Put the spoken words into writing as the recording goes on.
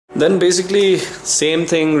Then basically same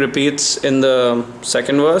thing repeats in the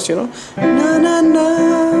second verse, you know. Na na na,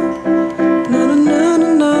 na na na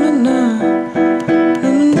na na na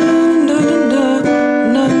na,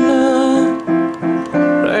 na na.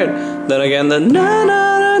 Right. Then again the na na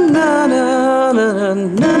na na na na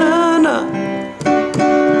na na.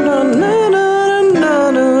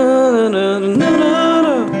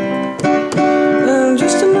 And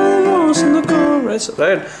just another voice in the chorus.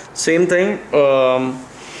 Right. Same thing.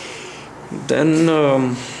 Then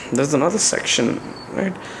there's another section,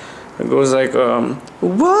 right? It goes like whoa,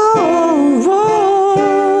 whoa,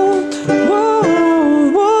 whoa,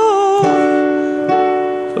 whoa.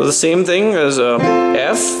 So the same thing as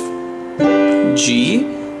F, G,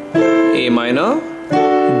 A minor,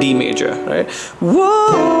 D major, right?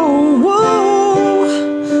 Whoa, whoa,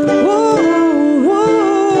 whoa,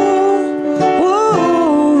 whoa,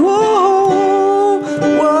 whoa, whoa.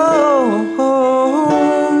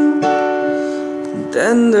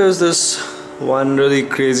 Then there's this one really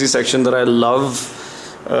crazy section that I love,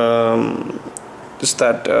 just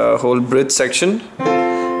that whole bridge section.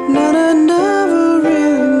 Not I never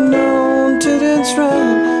really known till it's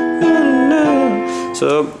right.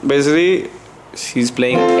 So basically he's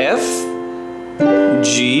playing F,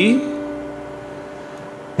 G,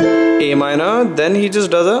 A minor, then he just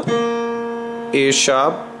does a A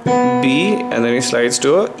sharp, B, and then he slides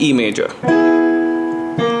to a E major.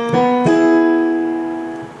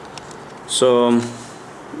 So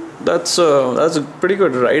that's a pretty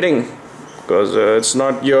good writing, because it's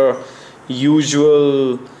not your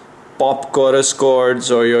usual pop chorus chords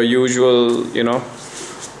or your usual, you know,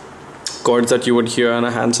 chords that you would hear in a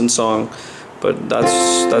Hanson song. But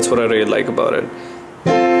that's what I really like about it.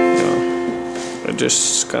 You know, it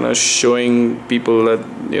just kind of showing people that,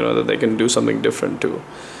 you know, that they can do something different too.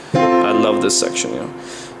 I love this section, you know.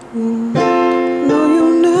 No,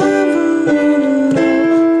 you never really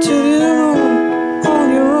know till you're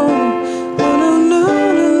on your own. No, no, no,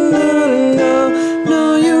 no, no, no. No,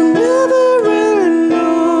 you never really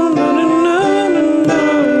know. No, no, no, no, no.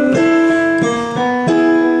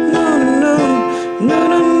 No,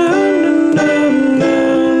 no, no, no, no.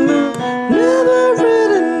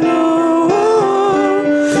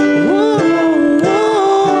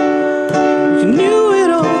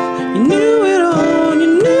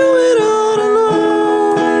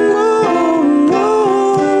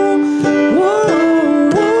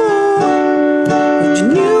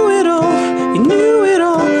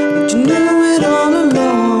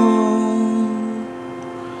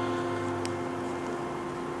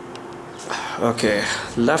 Okay,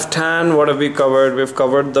 left hand, what have we covered? We've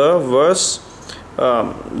covered the verse,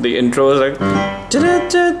 the intro is like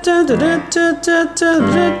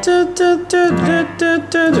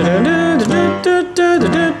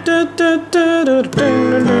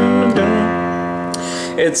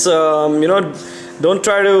it's you know, don't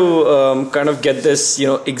try to kind of get this, you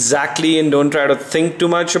know, exactly, and don't try to think too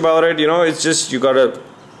much about it, you know. It's just, you gotta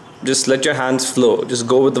just let your hands flow, just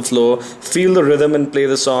go with the flow, feel the rhythm and play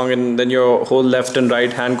the song, and then your whole left and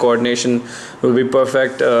right hand coordination will be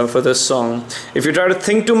perfect for this song. If you try to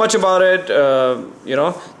think too much about it, you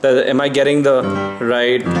know, that am I getting the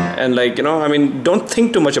right, and like, you know, I mean, don't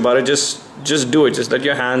think too much about it, just do it, just let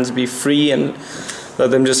your hands be free and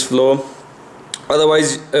let them just flow.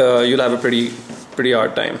 Otherwise you'll have a pretty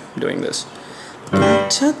hard time doing this. All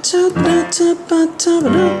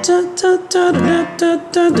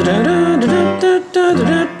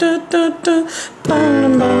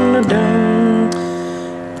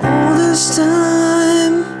this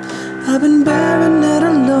time I've been bearing it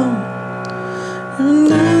alone.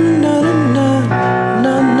 Na na na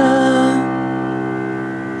na na.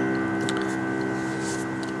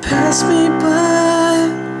 Pass me by.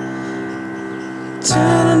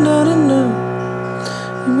 Na na na na.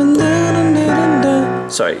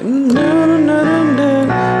 Sorry. Just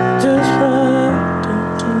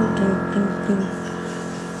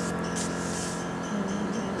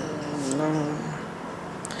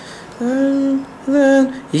and then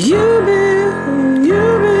you be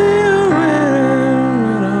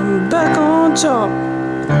when I'm back on top.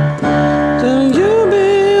 Then you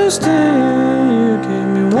be staying. You give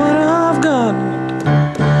me what I've got.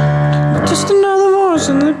 Just another voice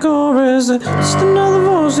in the chorus. Just another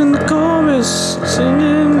voice in the chorus,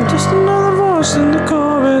 singing. Just another voice in the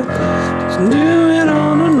chorus. Just do it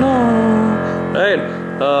on and on. Right.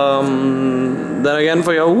 Then again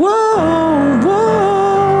for your whoa,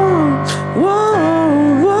 whoa, whoa,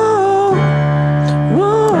 whoa,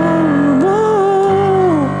 whoa,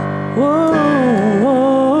 whoa,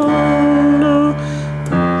 whoa, no,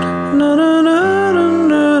 no, no, no,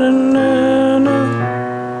 no, no, no.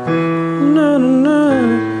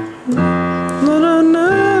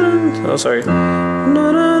 sorry.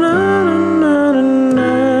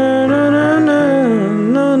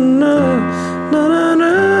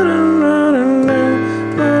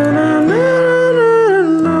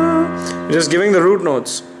 Just giving the root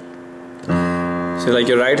notes. So like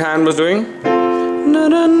your right hand was doing.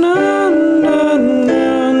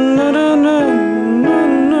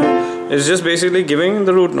 It's just basically giving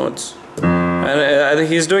the root notes. And I think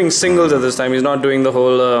he's doing singles at this time. He's not doing the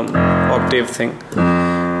whole octave thing.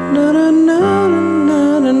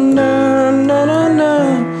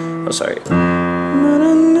 Oh, sorry.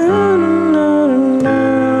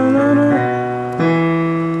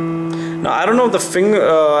 Now I don't know if the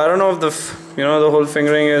the whole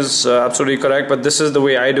fingering is absolutely correct, but this is the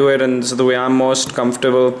way I do it, and this is the way I'm most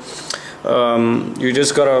comfortable. You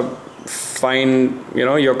just gotta find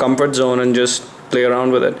your comfort zone and just play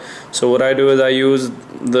around with it. So what I do is I use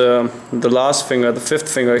the last finger, the fifth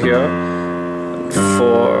finger here.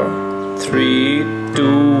 4, 3,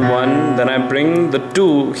 2, 1. Then I bring the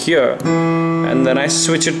 2 here, and then I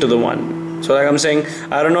switch it to the 1. So like I'm saying,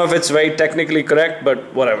 I don't know if it's very technically correct,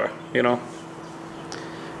 but whatever, it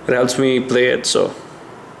helps me play it. So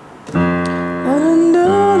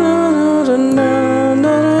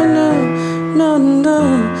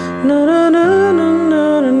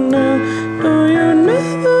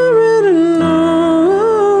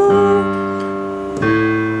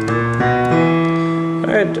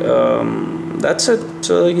alright, that's it.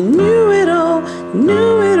 So you knew it all, you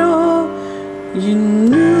knew it all, you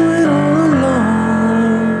knew it all along.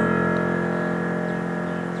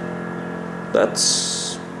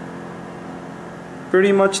 That's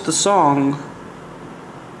pretty much the song.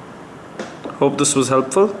 Hope this was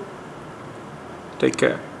helpful. Take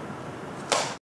care.